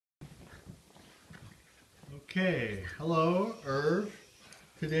Okay, hello, Irv.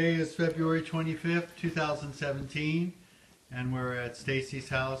 Today is February 25th, 2017, and we're at Stacy's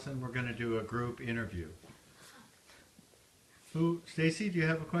house and we're going to do a group interview. Stacy, do you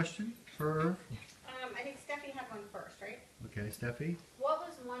have a question for Irv? I think Steffi had one first, right? Okay, Steffi. What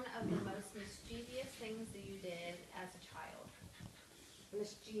was one of the most mischievous things that you did as a child?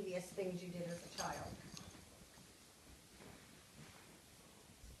 Mischievous things you did as a child.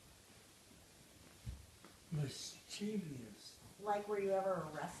 Mischievous. Like, were you ever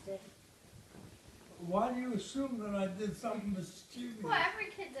arrested? Why do you assume that I did something mischievous? Well,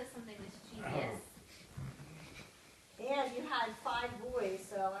 every kid does something mischievous. And you had 5 boys,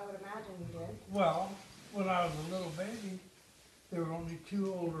 so I would imagine you did. Well, when I was a little baby, there were only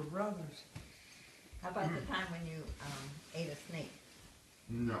 2 older brothers. How about the time when you ate a snake?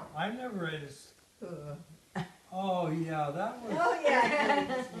 No. I never ate Oh yeah, that was Oh,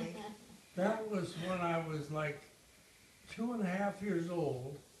 yeah. that was when I was like 2.5 years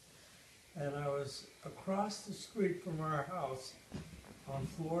old, and I was across the street from our house on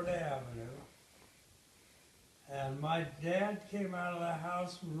Florida Avenue. And my dad came out of the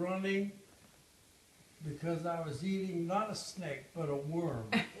house running because I was eating not a snake, but a worm.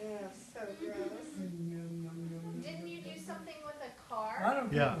 Yeah, so gross. Didn't you do something with a car? I don't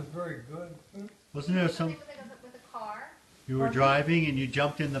think it was very good. Wasn't there Something some, with a car? you were driving and you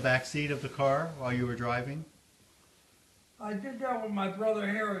jumped in the back seat of the car while you were driving? I did that with my brother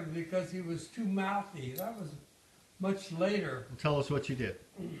Harry because he was too mouthy. That was much later. Tell us what you did.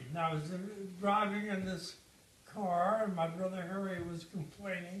 I was driving in this car, and my brother Harry was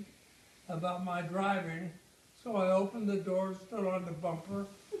complaining about my driving. So I opened the door, stood on the bumper,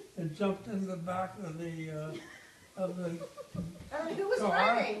 and jumped in the back of the Who was car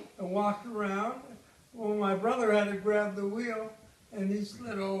driving? and walked around. Well, my brother had to grab the wheel, and he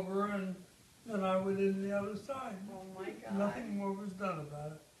slid over, and then I went in the other side. Oh, my God. Nothing more was done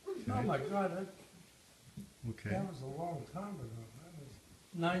about it. Oh my God, that Okay. was a long time ago. That was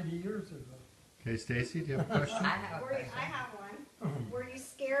 90 years ago. Okay, Stacy, do you have a question? I have a I question. have one. Were you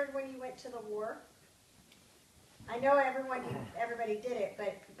scared when you went to the war? I know everybody did it,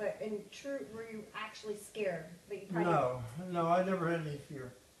 but in truth, were you actually scared? But you probably No, I never had any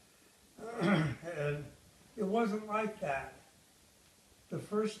fear. And it wasn't like that. The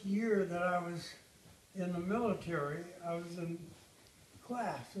first year that I was in the military, I was in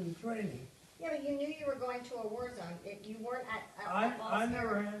class, in training. Yeah, but you knew you were going to a war zone. You weren't at I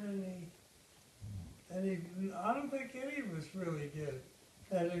never had any, I don't think any of us really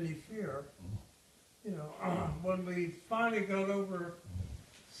had any fear. You know, when we finally got overseas,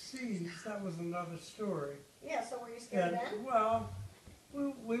 that was another story. Yeah, so were you scared And, then? well,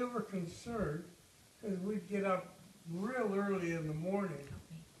 we were concerned because we'd get up real early in the morning,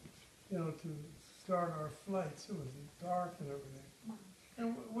 you know, to start our flights. It was dark and everything.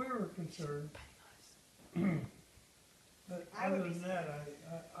 And we were concerned. But other than that,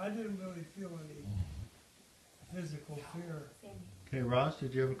 I didn't really feel any physical fear. Okay, Ross,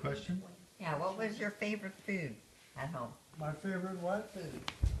 did you have a question? Yeah, what was your favorite food at home? My favorite what?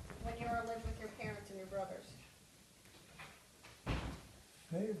 Food. When you were living with your parents and your brothers?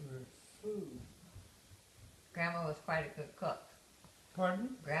 Favorite food? Grandma was quite a good cook.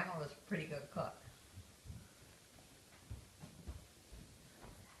 Pardon? Grandma was a pretty good cook.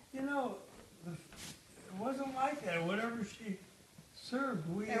 You know, it wasn't like that. Whatever she served,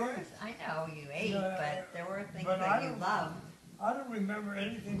 we ate. I know you ate, Yeah, but there were things but that you loved. I don't remember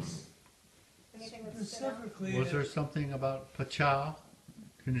anything Anything that stood out? specifically. Was there something about pacha?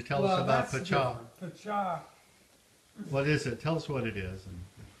 Can you tell Well, us about that's pacha? different. Pacha. What is it? Tell us what it is.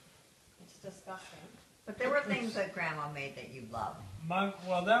 It's disgusting. But there were things that Grandma made that you loved.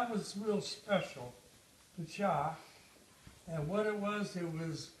 Well, that was real special. Pacha. And what it was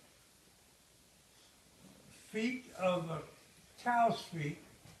feet of a cow's feet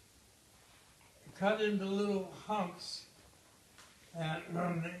cut into little hunks and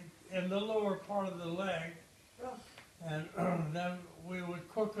in the lower part of the leg, and then we would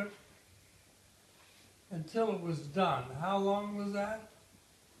cook it until it was done. How long was that?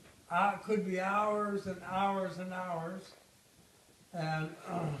 It could be hours and hours and hours, and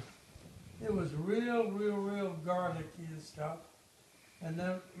it was real garlicky and stuff. And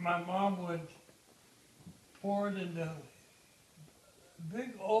then my mom would pour it into big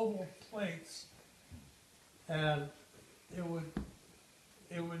oval plates, and it would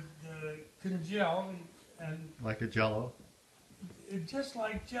congeal and Like a jello? just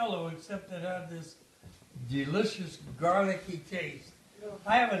like Jello, except it had this delicious garlicky taste.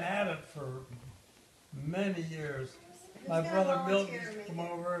 I haven't had it for many years. My gonna brother volunteer Milton to used to make come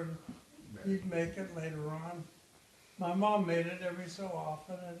it? over he'd make it later on. My mom made it every so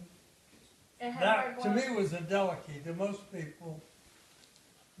often, and It had that to hard-boiled- me was a delicacy. To most people,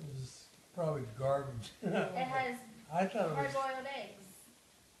 it was probably garbage. It has I thought it was. hard-boiled eggs.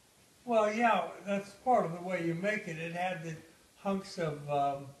 Well, yeah, that's part of the way you make it. It had the hunks of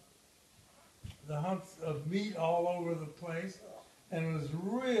meat all over the place, and it was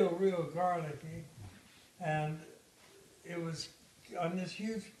real garlicky. And it was on this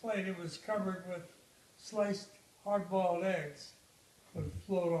huge plate. It was covered with sliced hard-boiled eggs, would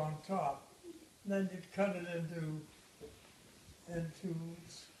float on top. And then you'd cut it into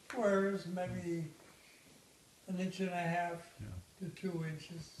squares, maybe 1.5 inches to 2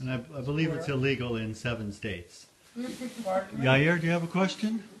 inches. And I believe it's square. illegal in 7 states. Pardon me? Yair, do you have a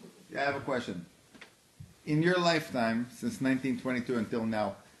question? Yeah, I have a question. In your lifetime, since 1922 until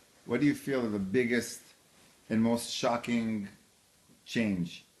now, what do you feel are the biggest and most shocking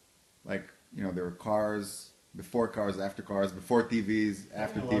change? Like, you know, there were cars, before cars, after cars, before TVs,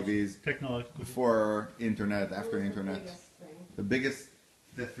 after TVs, Technological. before internet, after What was the internet. biggest thing? The biggest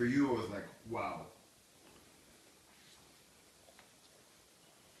that for you was like, wow.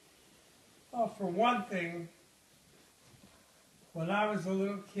 Well, for one thing, when I was a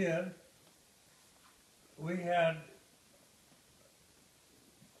little kid, we had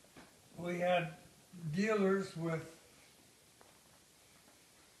dealers with,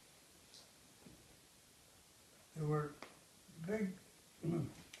 there were big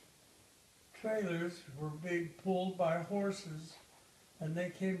trailers were being pulled by horses, and they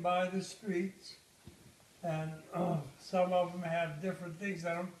came by the streets, and some of them had different things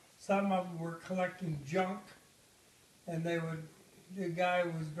on them. Some of them were collecting junk, and the guy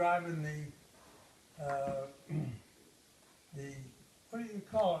was driving the what do you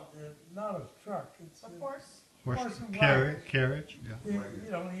call it? Not a truck. It's Of course. horse and Carriage.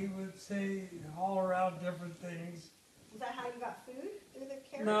 Yeah. he would say, holler out different things. Is that how you got food through the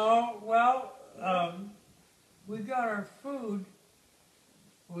carriage? No, well, we got our food,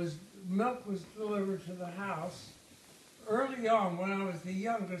 milk was delivered to the house. Early on, when I was the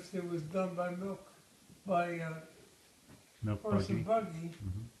youngest, it was done by Milk horse buggy. and buggy.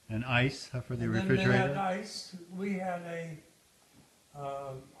 And ice for the And then refrigerator. they had ice. We had a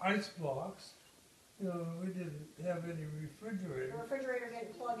ice box. You know, we didn't have any The refrigerator. refrigerator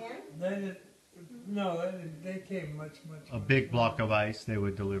didn't plug in? They didn't. No, they didn't. They came much. A big block of ice they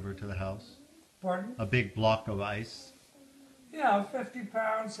would deliver to the house. Pardon? A big block of ice. Yeah, 50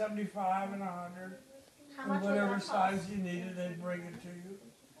 pounds, 75, and 100. How And much whatever would that size cost? you needed, they'd bring it to you.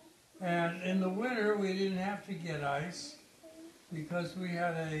 And in the winter, we didn't have to get ice because we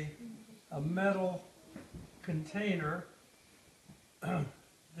had a metal container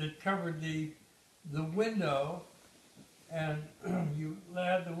that covered the window, and you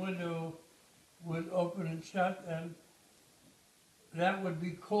had the window would open and shut, and that would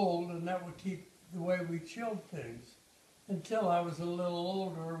be cold, and that would keep the way we chilled things. Until I was a little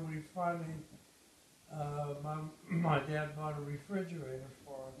older, and we finally, my dad bought a refrigerator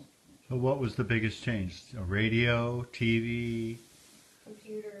for us. So what was the biggest change? A radio, TV,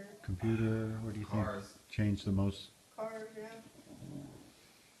 computer? What do you think Cars. changed the most? Cars, yeah.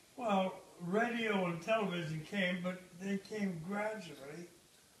 Well, radio and television came, but they came gradually.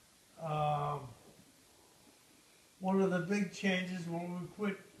 One of the big changes when we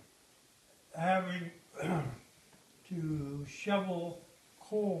quit having to shovel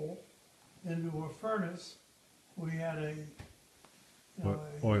coal into a furnace, we had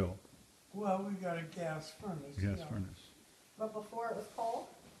Oil, well, we got a gas furnace. gas yeah. furnace. But before it was coal?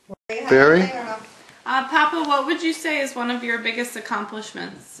 Barry? Papa, what would you say is one of your biggest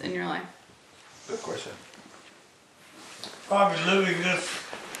accomplishments in your life? Good question. Probably living this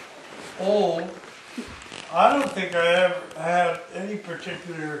old, I don't think I ever had any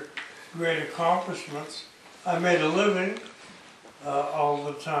particular great accomplishments. I made a living all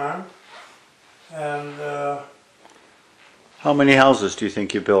the time, and How many houses do you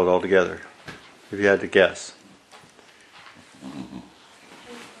think you built altogether, if you had to guess?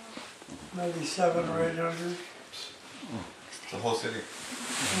 maybe 700 or 800. The whole city.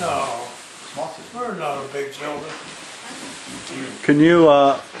 No, Small city. we're not a big building.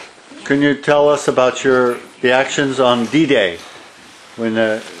 Can you tell us about the actions on D-Day? When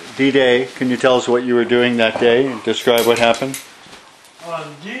D-Day, can you tell us what you were doing that day and describe what happened?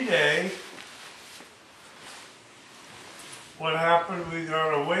 On D-Day, what happened, we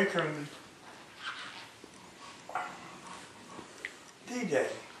got awakened. D-Day.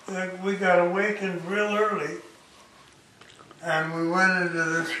 We got awakened real early, and we went into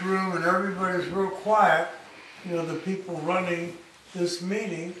this room, and everybody's real quiet. You know, the people running this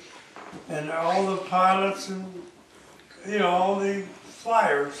meeting, and all the pilots and, you know, all the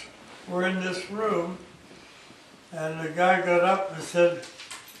flyers were in this room, and the guy got up and said,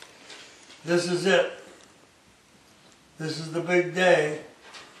 "This is it. This is the big day."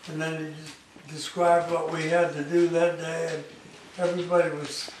 And then he just described what we had to do that day, and everybody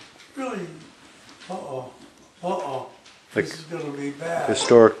was really, Like this is going to be bad.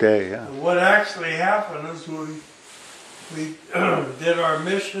 historic day, yeah. And what actually happened is we did our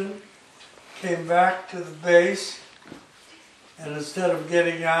mission, came back to the base, and instead of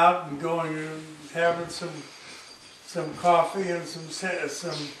getting out and going and having some coffee and some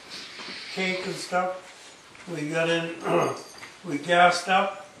cake and stuff, we got in, we gassed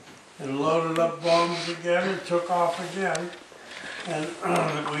up and loaded up bombs again and took off again, and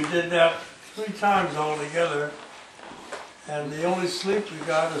we did that 3 times altogether. And the only sleep we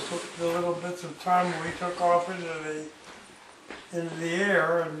got is the little bits of time we took off into the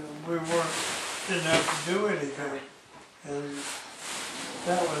air, and we didn't have to do anything. And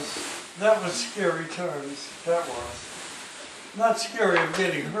that was scary times. That was not scary of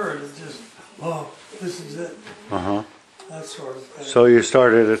getting hurt. It's just, oh, this is it. Uh-huh. That sort of thing. So you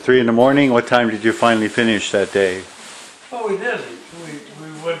started at 3 in the morning. What time did you finally finish that day? Oh, we didn't.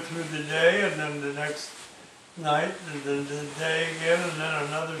 We went through the day, and then the next night, and then the day again, and then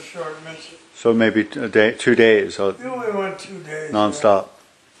another short mission. So maybe a day, 2 days, so We only went 2 days. non-stop.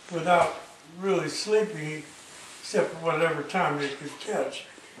 Without really sleeping, except for whatever time you could catch.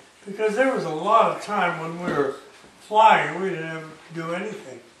 Because there was a lot of time when we were flying, we didn't have to do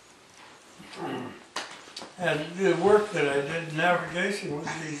anything. And the work that I did, navigation, was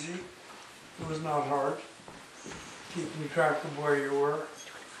easy. It was not hard. Keeping track of where you were.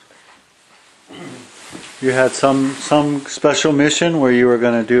 You had some special mission where you were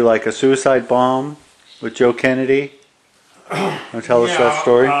going to do like a suicide bomb with Joe Kennedy. Want to tell us that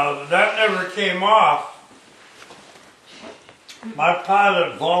story? That never came off. My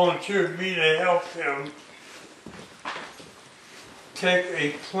pilot volunteered me to help him take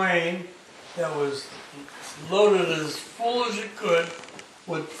a plane that was loaded as full as it could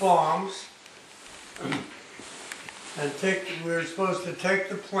with bombs, and we were supposed to take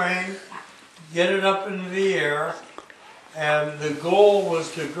the plane, get it up into the air, and the goal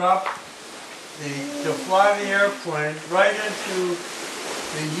was to to fly the airplane right into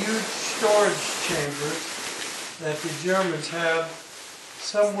the huge storage chambers that the Germans had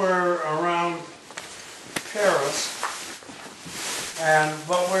somewhere around Paris. And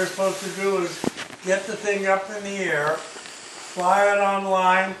what we're supposed to do is get the thing up in the air, fly it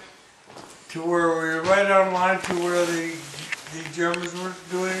online to where we were right on line to where the Germans were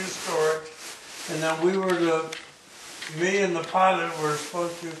doing the storage, and then me and the pilot were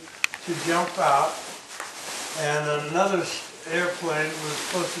supposed to jump out, and another airplane was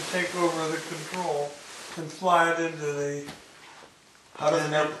supposed to take over the control and fly it into the... How does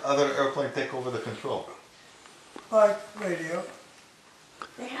another airplane take over the control? Like radio.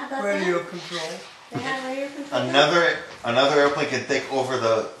 They had that Radio then? control. They had radio control. Another airplane can take over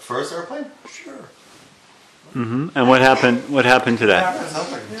the first airplane? Sure. Mm-hmm. And what happened? What happened to that? That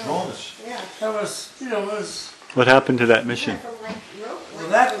sounds like drone-ish. Yeah. That was, you know, What happened to that mission? From like rope. well,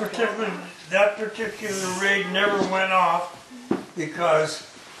 that particular raid never went off because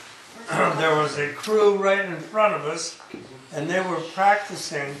there was a crew right in front of us, and they were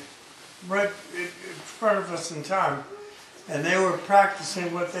practicing right in front of us in time, and they were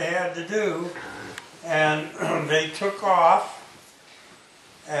practicing what they had to do, and they took off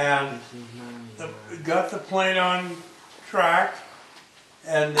and got the plane on track,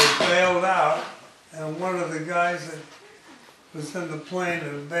 and they bailed out, and one of the guys that was in the plane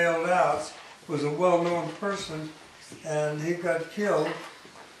and bailed out was a well-known person, and he got killed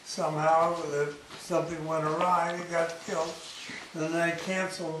somehow. Something went awry, he got killed, and they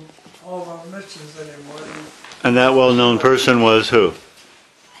canceled all the missions anymore. And that well-known person was who?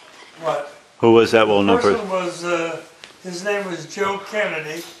 What? Who was that well-known The person? person was, his name was Joe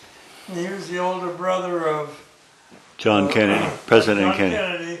Kennedy, and he was the older brother of John Kennedy, President John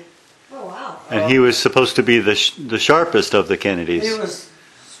Kennedy. Oh wow. And he was supposed to be the sharpest of the He Kennedys. was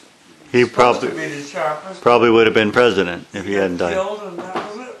He supposed to be the sharpest. probably would have been president if he got hadn't died. killed, and that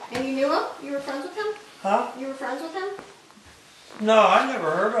was it. And you knew him? You were friends with him? Huh? You were friends with him? No, I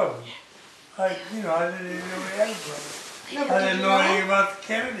never heard of him. I didn't even know he had a brother. No, I but did didn't you know know anything him? about the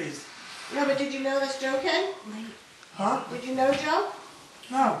Kennedys. No, but did you know this Joe kid? Huh? Did you know Joe?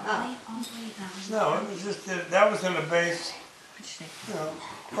 No. Oh. No, it was just that was in a base, you know,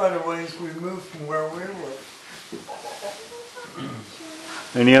 quite a ways removed from where we were.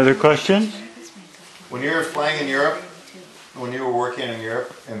 Any other questions? When you were flying in Europe, when you were working in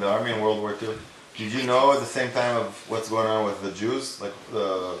Europe in the army in World War II, did you know at the same time of what's going on with the Jews, like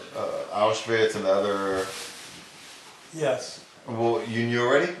the Auschwitz and the other? Yes. Well, you knew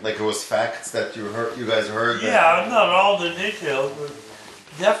already. Like it was facts that you guys heard. Yeah, not all the details, but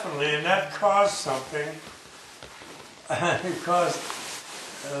definitely, and that caused something. It caused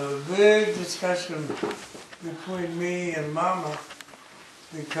a big discussion between me and Mama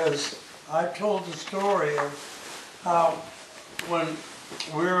because I told the story of how when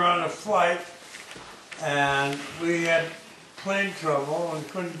we were on a flight and we had plane trouble and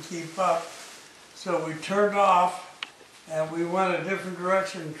couldn't keep up, so we turned off and we went a different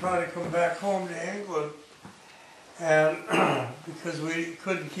direction and tried to come back home to England, and because we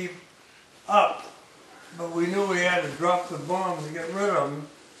couldn't keep up, but we knew we had to drop the bombs to get rid of them.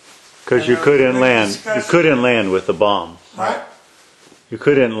 Because you couldn't land. You couldn't land with the bombs. Right. You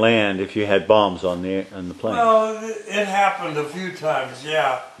couldn't land if you had bombs on the plane. Well, it happened a few times,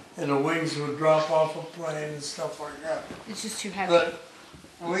 yeah. And the wings would drop off a plane and stuff like that. It's just too heavy. But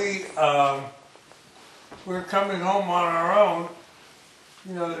we were coming home on our own.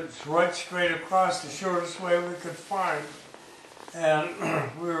 You know, it's right straight across, the shortest way we could find. And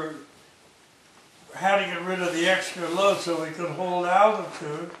had to get rid of the extra load so we could hold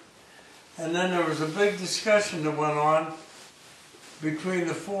altitude. And then there was a big discussion that went on between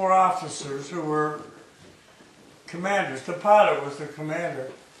the 4 officers who were commanders. The pilot was the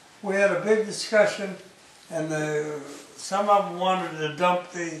commander. We had a big discussion, and some of them wanted to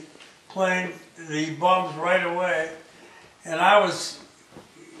dump the bombs right away. And I was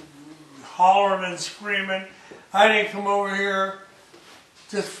hollering and screaming. I didn't come over here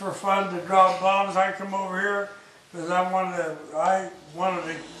just for fun to drop bombs. I come over here because I wanted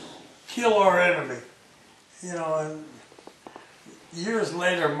to kill our enemy. You know, and years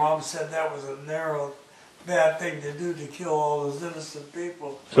later, Mom said that was a narrow, bad thing to do, to kill all those innocent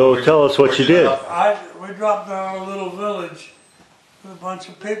people. So tell us what you did. We dropped down a little village with a bunch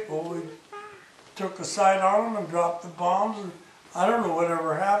of people. We took a sight on them and dropped the bombs. And I don't know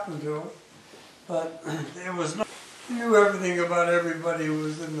whatever happened to it, but it was not. You knew everything about everybody who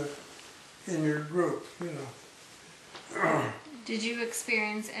was in your group, you know. Did you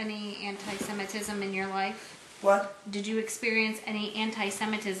experience any anti-Semitism in your life? What? Did you experience any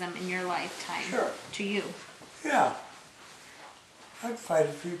anti-Semitism in your lifetime? Sure. To you? Yeah. I'd fight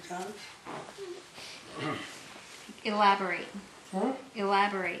a few times. Elaborate. Huh?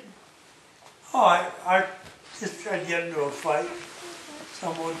 Elaborate. Oh, I'd get into a fight.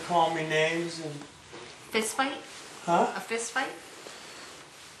 Someone would call me names and... Fist fight? Huh? A fist fight?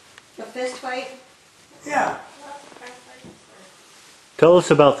 A fist fight? Yeah. Tell us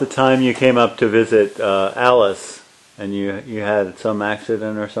about the time you came up to visit Alice and you had some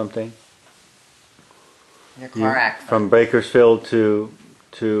accident or something. Your car accident. From Bakersfield to.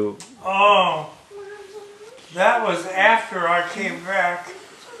 Oh, that was after I came back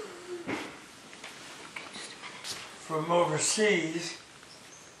from overseas,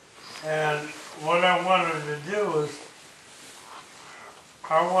 and what I wanted to do was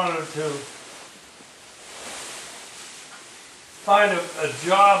I wanted to find a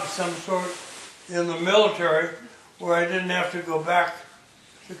job, some sort, in the military where I didn't have to go back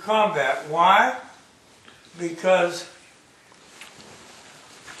to combat. Why? Because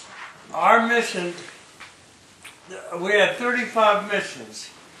our mission, we had 35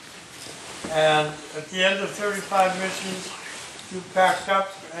 missions, and at the end of 35 missions, you packed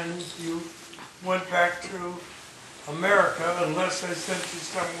up and you went back to America unless they sent you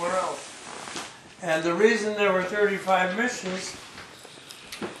somewhere else. And the reason there were 35 missions,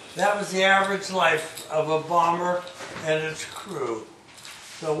 that was the average life of a bomber and its crew.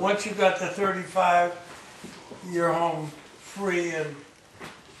 So once you got to 35, you're home free, and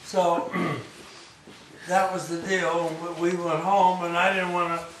so that was the deal. We went home, and I didn't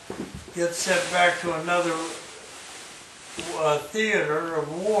want to get sent back to another theater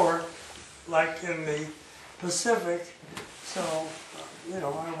of war like in the Pacific. So, you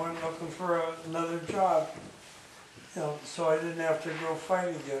know, I went looking for another job, you know, so I didn't have to go fight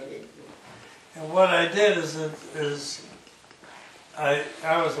again. And what I did is I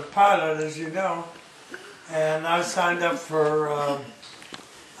was a pilot, as you know, and I signed up for,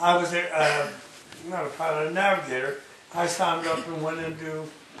 I was not a pilot, a navigator. I signed up and went into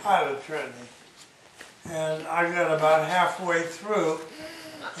pilot training. And I got about halfway through,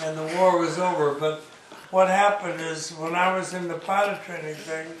 and the war was over. But what happened is, when I was in the pilot training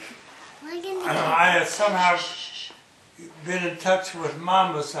thing, I had somehow been in touch with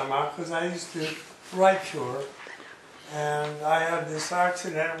Mama somehow, because I used to write to her. And I had this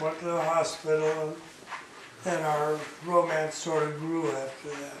accident, went to the hospital, and then our romance sort of grew after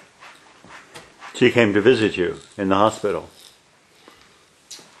that. She came to visit you in the hospital.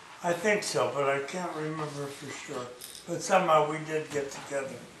 I think so, but I can't remember for sure. But somehow we did get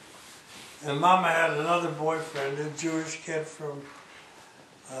together. And Mama had another boyfriend, a Jewish kid from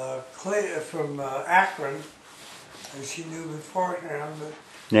Akron, and she knew beforehand, but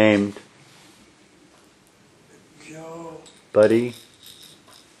Named Joe. Buddy.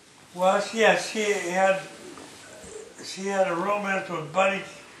 Well, yeah, she had a romance with Buddy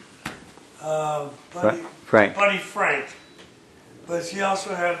Frank. Buddy Frank, but she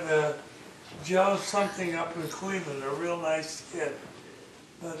also had Joe something up in Cleveland, a real nice kid.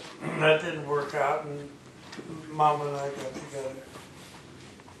 But that didn't work out, and Mom and I got together.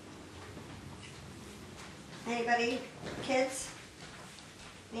 Anybody, kids?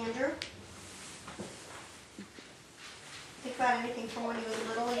 Andrew? Think about anything from when he was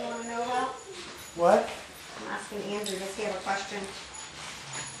little you want to know about? What? I'm asking Andrew, does he have a question?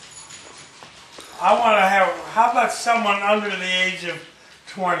 I want to have, how about someone under the age of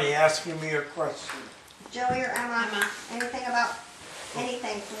 20 asking me a question? Joey or Emma? Anything about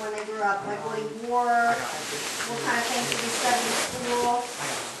anything from when they grew up? Like what he wore? What kind of things did he study in school?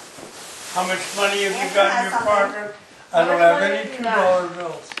 How much money have you Andrew got in has your something. pocket? I don't have any $2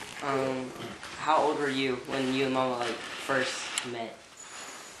 bills. How old were you when you and Mama like first met?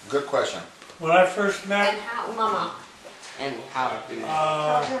 Good question. When I first met, how, Mama? And how you met?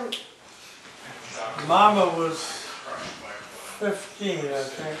 Tell him. Mama was 15, I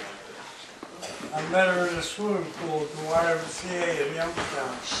think. I met her in a swimming pool at the YMCA in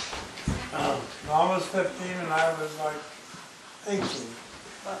Youngstown. Mama was 15 and I was like 18.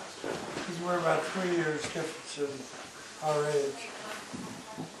 Because we're about 3 years difference in our age.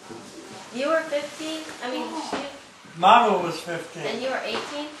 You were 15? I mean, Mama was 15. and you were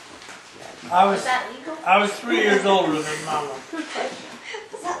 18? I Was was that legal? 3 years older than Mama.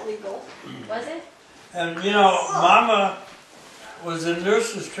 Is that legal? Was it? And you know, Mama was in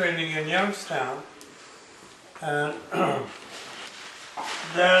nurses training in Youngstown. And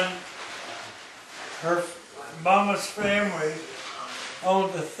then her Mama's family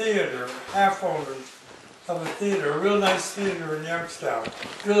owned a theater, half owners of a theater, a real nice theater in Youngstown,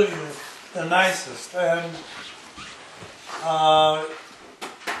 really the nicest. And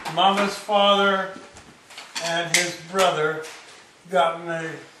Mama's father and his brother got in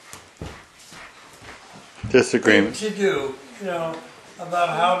a Disagreement. thing to do, you know, about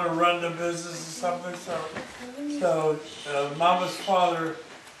how to run the business or something. So Mama's father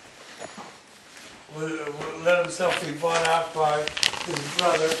let himself be bought out by his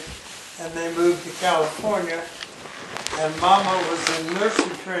brother, and they moved to California. And Mama was in nursing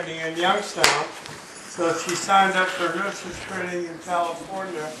training in Youngstown, so she signed up for nursing training in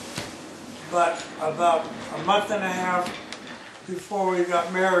California. But about a month and a half before we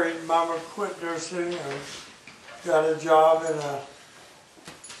got married, Mama quit nursing and got a job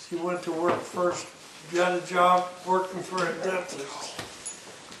she went to work first, got a job working for a dentist.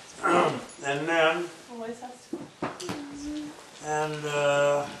 And then,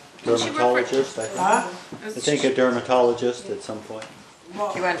 Dermatologist, I think. huh? I think a dermatologist at some point.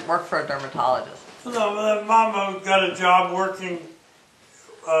 Well, She went to work for a dermatologist. no, then Mama got a job working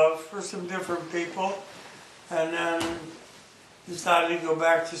for some different people, and then decided to go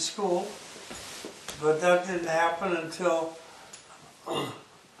back to school. But that didn't happen until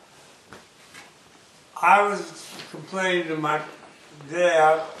I was complaining to my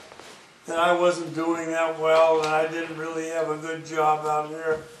dad that I wasn't doing that well and I didn't really have a good job out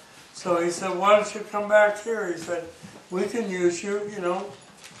here. So he said, why don't you come back here? He said, we can use you, you know,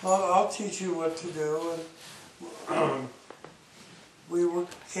 I'll teach you what to do. And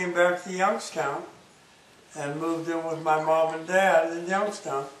came back to Youngstown and moved in with my mom and dad in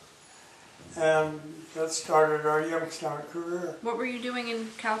Youngstown. And that started our Youngstown career. What were you doing in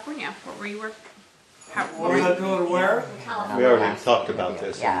California? What were you working? What was I doing where? We already talked about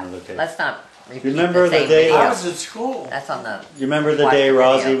this on Yeah, another day. let's not repeat remember the same the day- video. I was at school. That's on the. You remember the Watch day the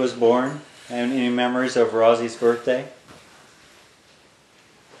Rosie video. was born? And any memories of Rosie's birthday?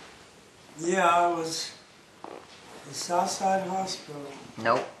 Yeah, I was at Southside Hospital.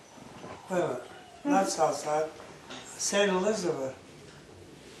 Nope. Wait a minute, not Southside, St. Elizabeth.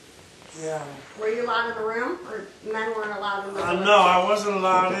 Yeah. Were you allowed in the room, or men weren't allowed in the room? No, I wasn't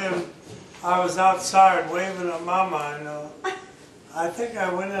allowed in. I was outside waving at Mama, I know. I think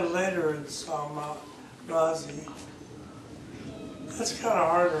I went in later and saw Rosie. That's kind of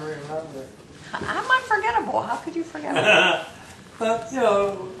hard to remember. I'm unforgettable. How could you forget it? But, you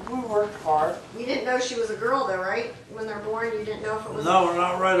know, we worked hard. You didn't know she was a girl though, right? When they're born, you didn't know if it was. No,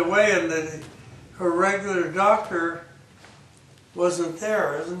 not right away. And then her regular doctor wasn't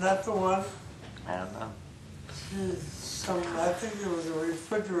there. Isn't that the one? I don't know. I think it was a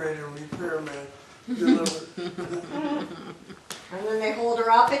refrigerator repairman delivered. And then they hold her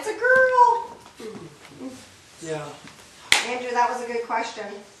up. It's a girl. Yeah. Andrew, that was a good question.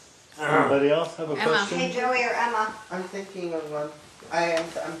 Anybody else have a Emma. question? Hey, Joey or Emma. I'm thinking of one. I'm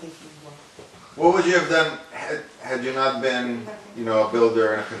thinking of one. What would you have done had you not been, you know, a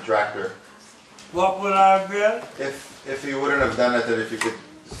builder and a contractor? What would I have been? If you wouldn't have done it, and if you could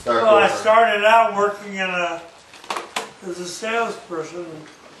start Well, I over. started out working as a salesperson,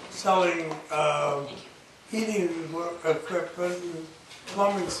 selling heating equipment and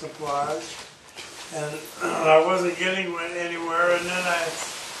plumbing supplies, and I wasn't getting anywhere. And then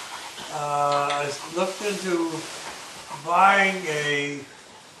I looked into buying a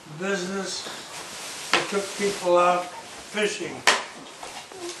business that took people out fishing,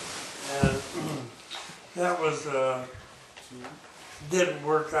 and that was didn't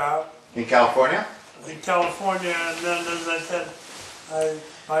work out In California? in California. And then, as I said,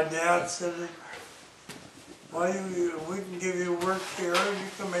 my dad said, "Well, we can give you work here, and you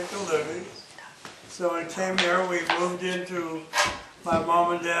can make a living." So I came here. We moved into my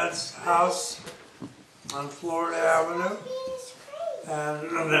mom and dad's house on Florida Avenue, and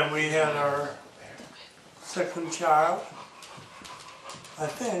then we had our second child, I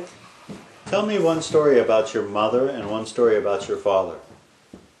think. Tell me one story about your mother and one story about your father.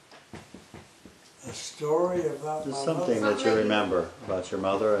 A story about Just my something mother. that you remember about your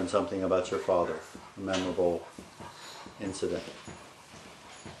mother and something about your father. A memorable incident.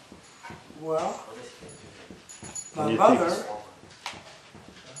 Well, What my do you mother think?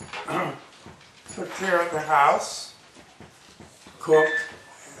 took care of the house, cooked,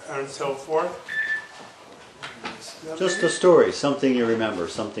 and so forth. Just a story, something you remember,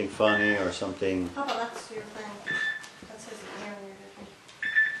 something funny or something. How about that's your thing? That's his ear.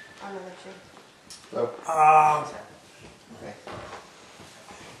 I'm gonna let you.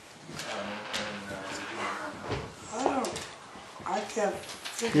 I can't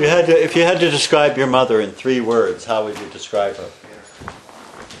think You had to, if you had to describe your mother in 3 words, how would you describe her?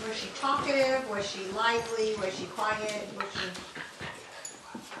 Was she talkative? Was she lively? Was she quiet? Was she...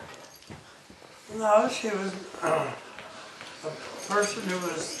 No, she was a person who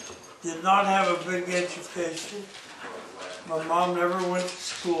did not have a big education. My mom never went to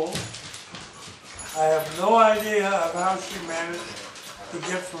school. I have no idea of how she managed to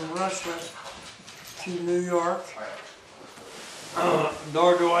get from Russia to New York.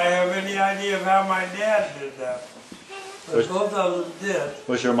 Nor do I have any idea of how my dad did that. But both of them did.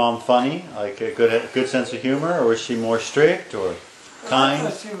 Was your mom funny, like a good sense of humor, or was she more strict or I kind?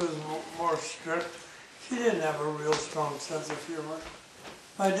 thought she was more strict. She didn't have a real strong sense of humor.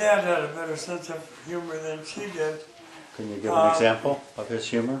 My dad had a better sense of humor than she did. Can you give an example of his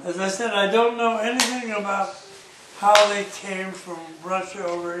humor? As I said, I don't know anything about how they came from Russia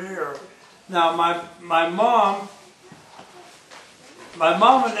over here. Now, my mom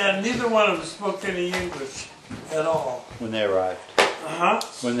and dad, neither one of them spoke any English at all. When they arrived. Uh-huh.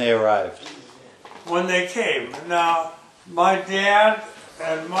 When they arrived. When they came. Now, my dad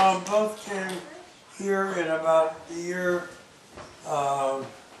and mom both came here in about the year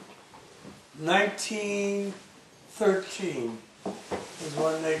 1913 is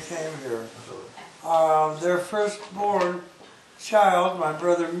when they came here. Their firstborn child, my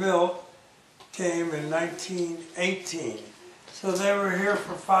brother Milt, came in 1918. So they were here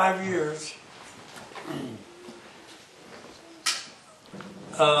for 5 years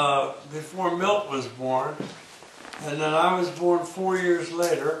before Milt was born. And then I was born 4 years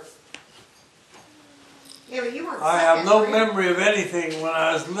later. Yeah, but you weren't I have second, no were you? memory of anything when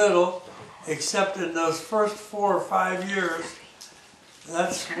I was little, except in those first 4 or 5 years.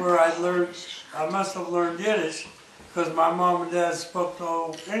 That's where I must have learned Yiddish, because my mom and dad spoke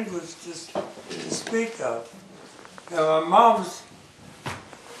no English to speak of. And my mom's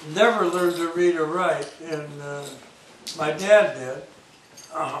never learned to read or write, and my dad did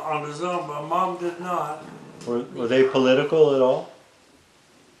on his own, but mom did not. Were they political at all?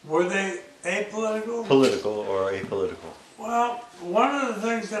 Were they apolitical? Political or apolitical? Well, one of the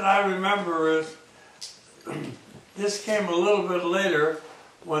things that I remember is this came a little bit later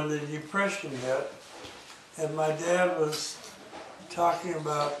when the Depression hit, and my dad was talking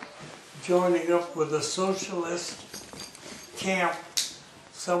about joining up with a socialist camp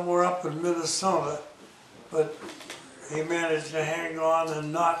somewhere up in Minnesota, but he managed to hang on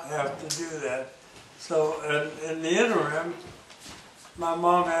and not have to do that. So in the interim, my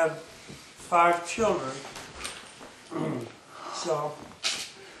mom had 5 children. So,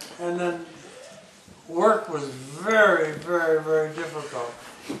 and then work was very, very, very difficult.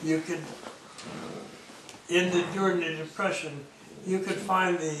 You could, during the Depression, you could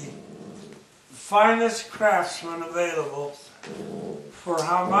find the finest craftsmen available for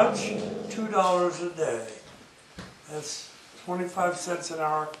how much? $2 a day. That's 25 cents an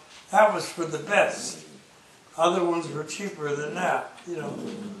hour. That was for the best. Other ones were cheaper than that, you know.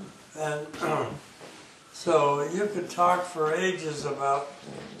 And so you could talk for ages about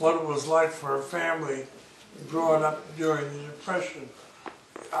what it was like for a family growing up during the Depression.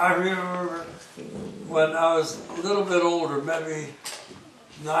 I remember when I was a little bit older, maybe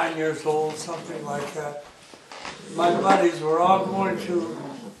 9 years old, something like that, my buddies were all going to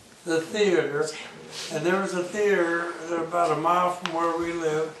the theater, and there was a theater about a mile from where we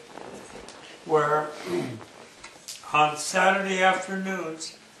lived, where on Saturday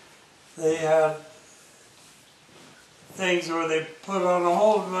afternoons they had things where they put on a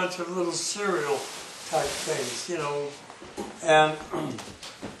whole bunch of little cereal type things, you know, and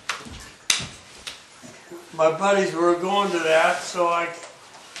my buddies were going to that, so I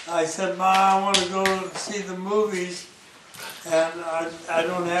said, Ma, I want to go see the movies, and I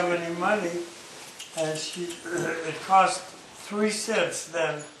don't have any money, and it cost 3 cents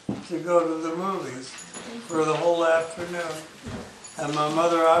then to go to the movies for the whole afternoon. And my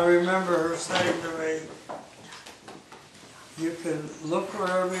mother, I remember her saying to me, you can look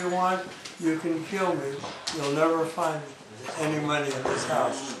wherever you want, you can kill me, you'll never find any money in this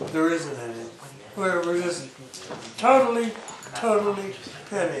house. There isn't any. We're just totally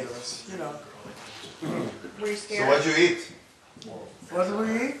penniless, you know. Were you So scared? what'd you eat? What do we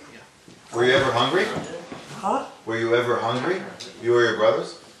eat? Were you ever hungry? Huh? Were you ever hungry? You or your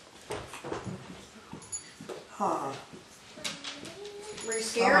brothers? Huh. Were you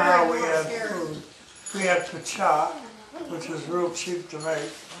scared Somehow or we you weren't had scared? food. We had pacha, which was real cheap to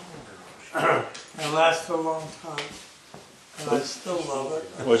make, and lasts a long time. And I still love it.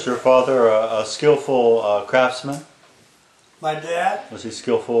 Was your father a skillful craftsman? My dad? Was he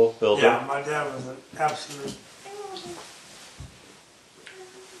skillful builder? Yeah, my dad was an absolute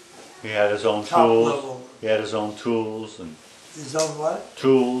He had his own top tools. level. He had his own tools and His own what?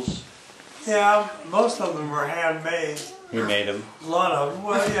 tools. Yeah, most of them were handmade. He made them. A lot of them.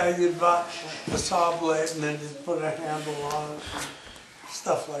 Well, yeah, you'd buy a saw blade and then you'd put a handle on it.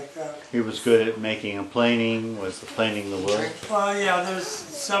 Stuff like that. He was good at making a planing. Was the planing the wood? Well, yeah, there's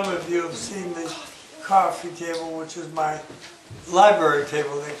some of you have seen the coffee table, which is my library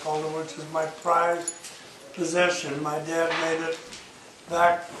table, they called it, which is my prized possession. My dad made it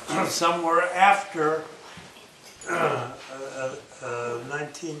back somewhere after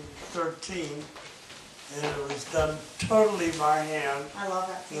 1913, and it was done totally by hand. I love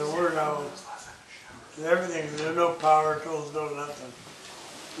that. There were everything, there were no power tools, no nothing.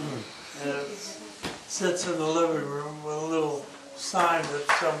 And it sits in the living room with a little sign that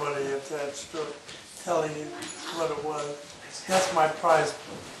somebody attached to it telling you what it was. That's my prized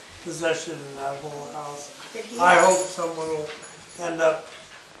possession in that whole house. I hope someone will end up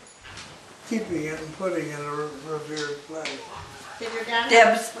keeping it and putting it in a revered place. Did your dad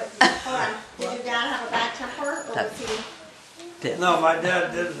Debs. hold on. Did your dad have a bad temper, or was he? No, my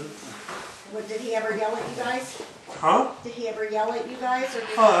dad didn't. Did he ever yell at you guys? Huh? Did he ever yell at you guys, or did,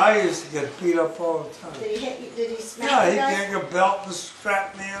 Oh, I used to get beat up all the time. did he hit you? Did he smack Yeah, you he'd guys? take a belt and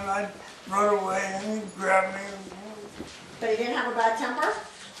strap me and I'd run away and he'd grab me. But he didn't have a bad temper.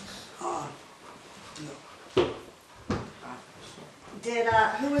 Did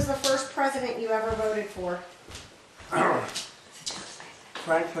who was the first president you ever voted for?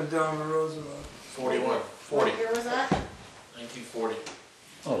 Franklin Delano Roosevelt. 41. 40. What year was that? 1940.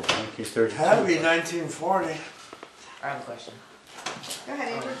 Oh, 1932. Had to be 1940. I have a question. Go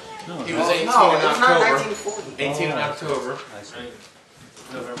ahead, Andrew. He was 18 No, in it's not October. 1940. 18 in October. I see. And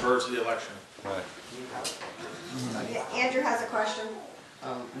November to the election. Right. Yeah, Andrew has a question.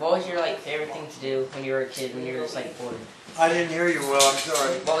 What was your favorite thing to do when you were a kid, when you were just bored? I didn't hear you well, I'm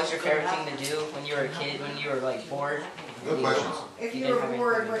sorry. What was your favorite thing to do when you were a kid, when you were bored? Good questions. If you were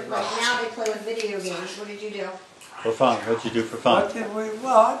bored, like now they play with video games. What did you do? For fun. What'd you do for fun? What did we,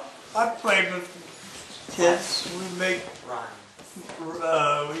 well, I played with kids.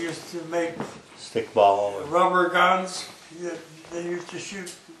 We used to make Stickball. Or rubber guns. They used to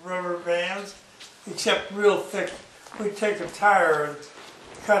shoot rubber bands, except real thick. We'd take a tire and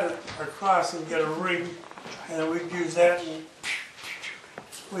cut it across and get a ring, and we'd use that, and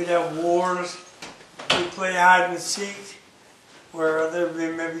we'd have wars. We'd play hide and seek, where there'd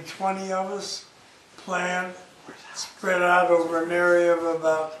be maybe 20 of us playing, spread out over an area of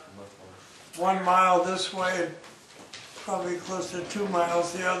about 1 mile this way and probably close to 2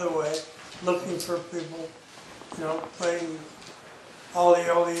 miles the other way. looking for people, you know, playing all the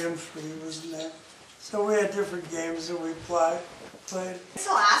infantry was in there. So we had different games that we played. I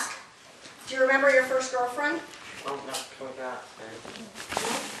still ask, do you remember your first girlfriend? Oh, no, forgot.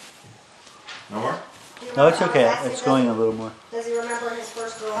 No more? Do you No, it's remember- okay. I was asking, It's going a little more. Does he remember his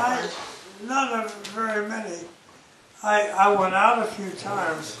first girlfriend? Not very many. I went out a few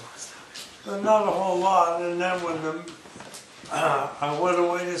times, but not a whole lot. And then when I went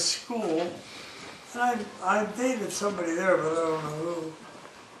away to school, and I dated somebody there, but I don't know who.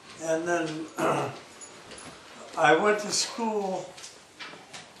 And then I went to school.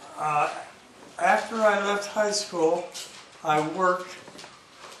 After I left high school, I worked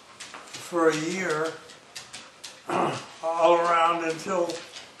for a year all around until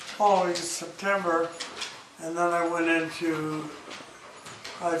following September, and then I went into,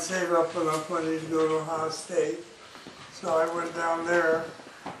 I'd saved up enough money to go to Ohio State, so I went down there,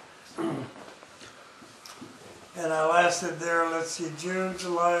 and I lasted there, let's see, June,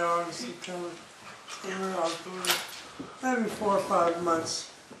 July, August, September, October, maybe 4 or 5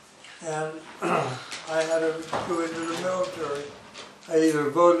 months, and I had to go into the military. I either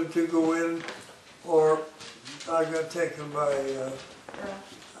voted to go in, or I got taken by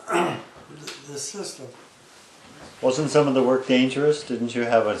the system. Wasn't some of the work dangerous? Didn't you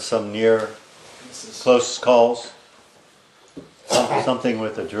have some near close calls? Something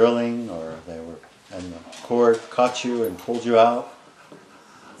with the drilling, or and the cord caught you and pulled you out?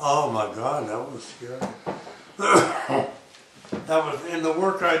 Oh my God, that was scary. That was in the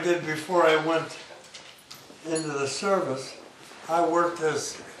work I did before I went into the service. I worked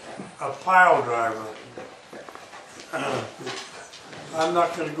as a pile driver. I'm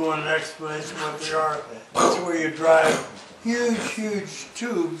not going to go into an explanation what they are. It's where you drive huge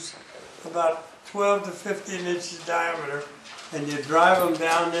tubes, about 12 to 15 inches diameter, and you drive them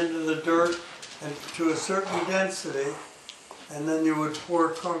down into the dirt and to a certain density, and then you would pour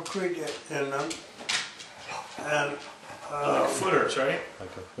concrete in them. And Like footers, right?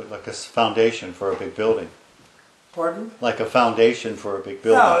 Like a foundation for a big building. pardon? Like a foundation for a big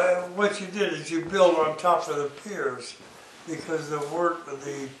building. No, what you did is you build on top of the piers, because the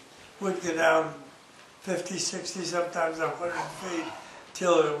would get down 50, 60, sometimes 100 feet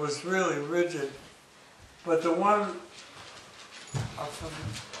till it was really rigid. But the one,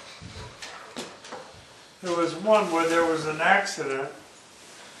 there was one where there was an accident,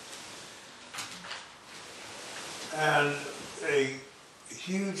 and a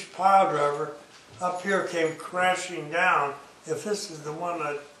huge pile driver up here came crashing down. If this is the one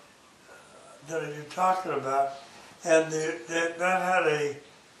that you're talking about, and that had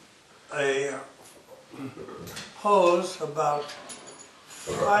a hose about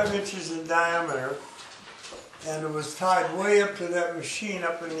 5 inches in diameter, and it was tied way up to that machine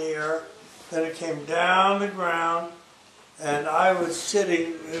up in the air. Then it came down the ground, and I was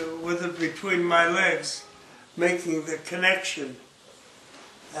sitting with it between my legs, making the connection.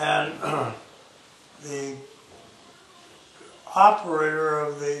 And the operator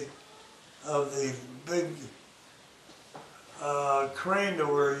of the big crane that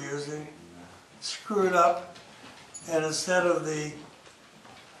we were using screwed up, and instead of the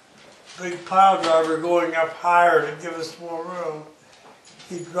big pile driver going up higher to give us more room,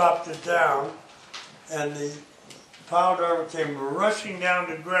 he dropped it down, and the pile driver came rushing down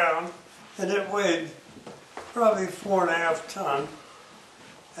the ground, and it weighed probably 4.5 tons,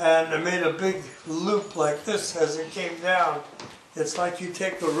 and it made a big loop like this as it came down. It's like you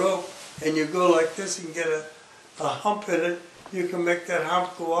take a rope and you go like this and get a hump in it. You can make that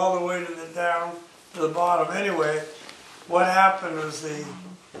hump go all the way to the down to the bottom. Anyway, what happened was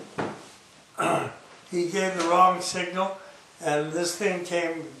he gave the wrong signal, and this thing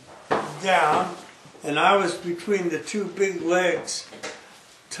came down, and I was between the two big legs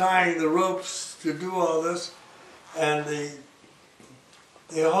tying the ropes to do all this, and the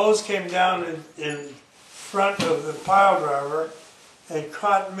hose came down in front of the pile driver and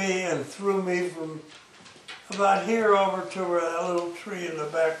caught me and threw me from about here over to that little tree in the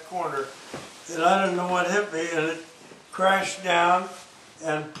back corner. And I didn't know what hit me, and it crashed down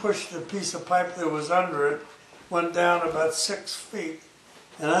and pushed the piece of pipe that was under it, went down about 6 feet.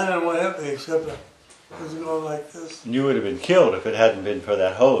 And I didn't know what hit me except it was going like this. You would have been killed if it hadn't been for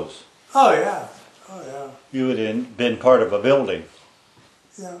that hose. Oh yeah, oh yeah. You would have been part of a building.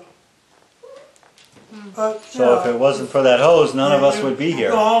 Yeah. But, So if it wasn't for that hose, none of us would be you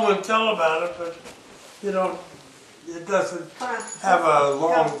here. go home and tell about it, but you don't. It doesn't have a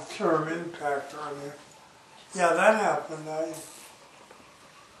long-term impact on you. Yeah, that happened.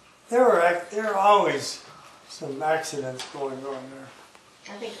 There are always some accidents going on there.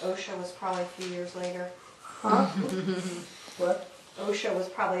 I think OSHA was probably a few years later. Huh? What? OSHA was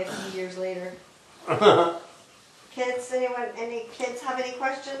probably a few years later. Kids, any kids have any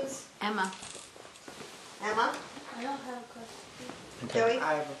questions? Emma. Emma? I don't have a question. Joey?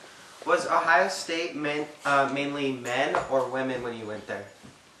 Was Ohio State mainly men or women when you went there?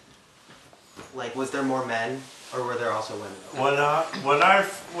 Like, was there more men or were there also women? When I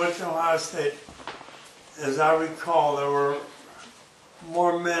went to Ohio State, as I recall, there were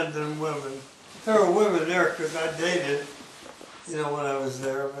more men than women. There were women there because I dated, when I was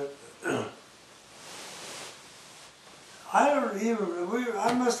there, but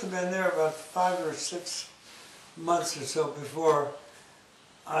I must have been there about 5 or 6 months or so before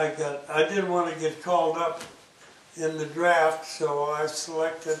I didn't want to get called up in the draft, so I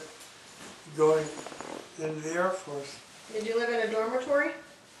selected going into the Air Force. Did you live in a dormitory?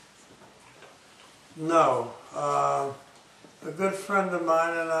 No. A good friend of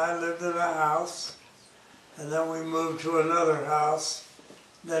mine and I lived in a house, and then we moved to another house.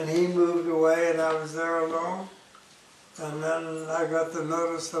 Then he moved away and I was there alone. And then I got the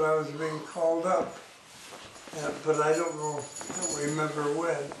notice that I was being called up. But I don't remember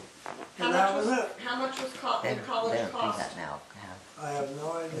when. And that was it. How much was They college don't do cost? that now. I have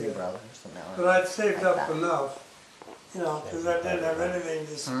no Have your idea. brothers and now. But I'd saved like up that. enough, because I didn't have anything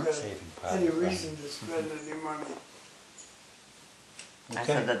to spend, Saving any private reason to spend any money. I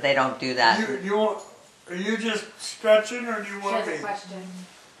said that they don't do that. Are you just stretching, or do you She want has a me? question.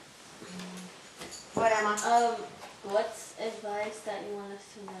 What, Emma? What's advice that you want us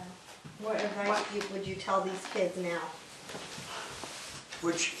to know? What advice would you tell these kids now?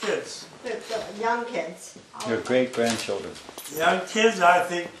 Which kids? The young kids. Your great-grandchildren. Young kids, I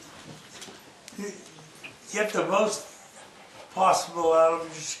think, you get the most possible out of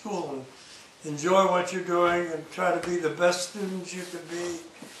your school and enjoy what you're doing and try to be the best students you can be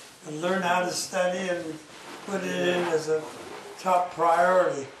and learn how to study and put it in as a top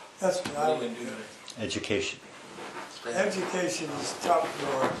priority. That's what I would do. Education. Education is top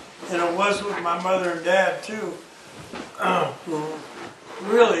priority. And it was with my mother and dad too, who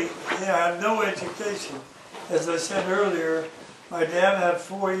really had no education. As I said earlier, my dad had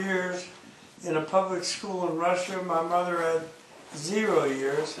 4 years in a public school in Russia. My mother had 0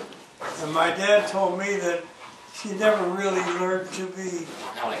 years. And my dad told me that she never really learned to be,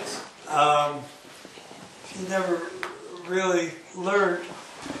 she never really learned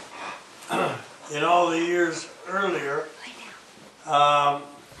in all the years earlier.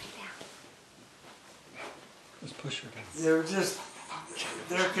 Let's push her down. They were just,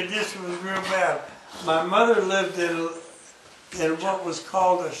 their condition was real bad. My mother lived in what was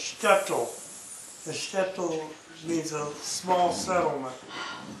called a shtetl. A shtetl means a small settlement.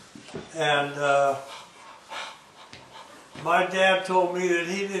 And my dad told me that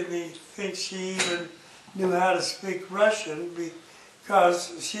he didn't even think she even knew how to speak Russian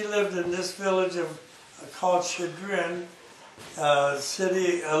because she lived in this village called Shadrin,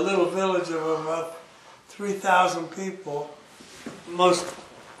 a little village of about 3,000 people, most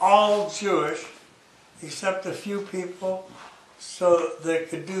all Jewish, except a few people, so they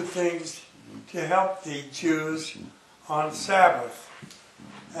could do things to help the Jews on Sabbath.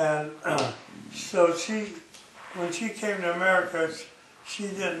 And so when she came to America, she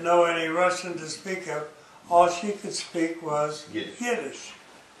didn't know any Russian to speak of. All she could speak was Yiddish,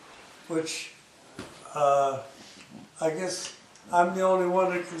 which I guess I'm the only one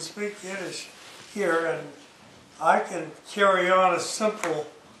that can speak Yiddish here, and I can carry on a simple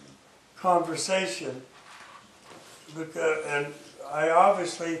conversation. And I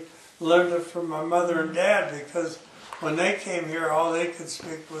obviously learned it from my mother and dad, because when they came here, all they could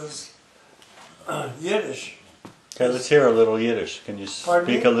speak was Yiddish. Okay, let's hear a little Yiddish. Can you Pardon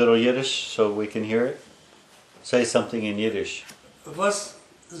speak me? a little Yiddish so we can hear it? Say something in Yiddish. Was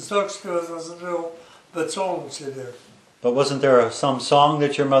sagst du, was du bezogen zu dir? But wasn't there some song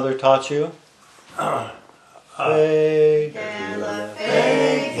that your mother taught you? Hey, Gela,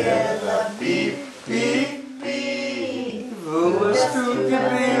 beep, beep, beep. Wo hast du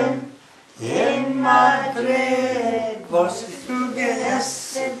gewesen? In Madrid. Was hast du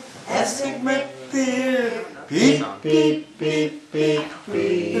gegessen? Essig mit Bier. Beep, beep, beep, beep,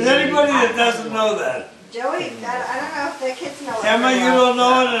 beep. Is anybody that doesn't know that? Joey, I don't know if the kids know it. Emma, very you well. don't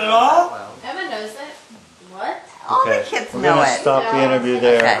know it at all? Emma knows it. What? All okay. the kids We're know gonna it. stop the interview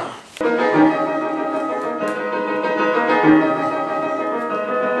there. Okay.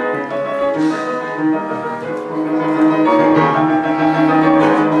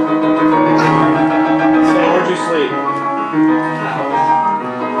 So where'd you sleep?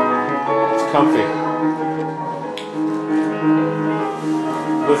 It's comfy.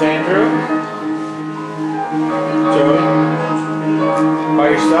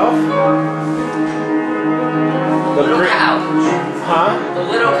 yourself? The Little cow. Huh? The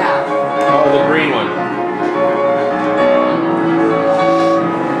little cow. Oh, the green one.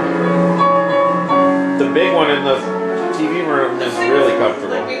 The big one in the TV room is really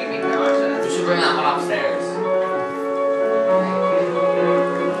comfortable. We should bring that one upstairs.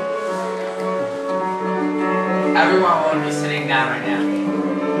 Everyone will be sitting down right now.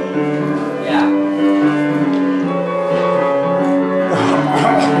 Yeah.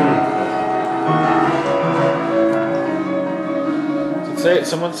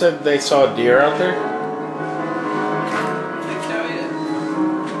 Someone said they saw a deer out there?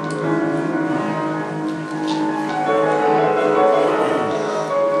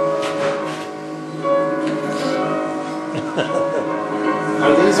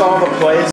 Are these all the plays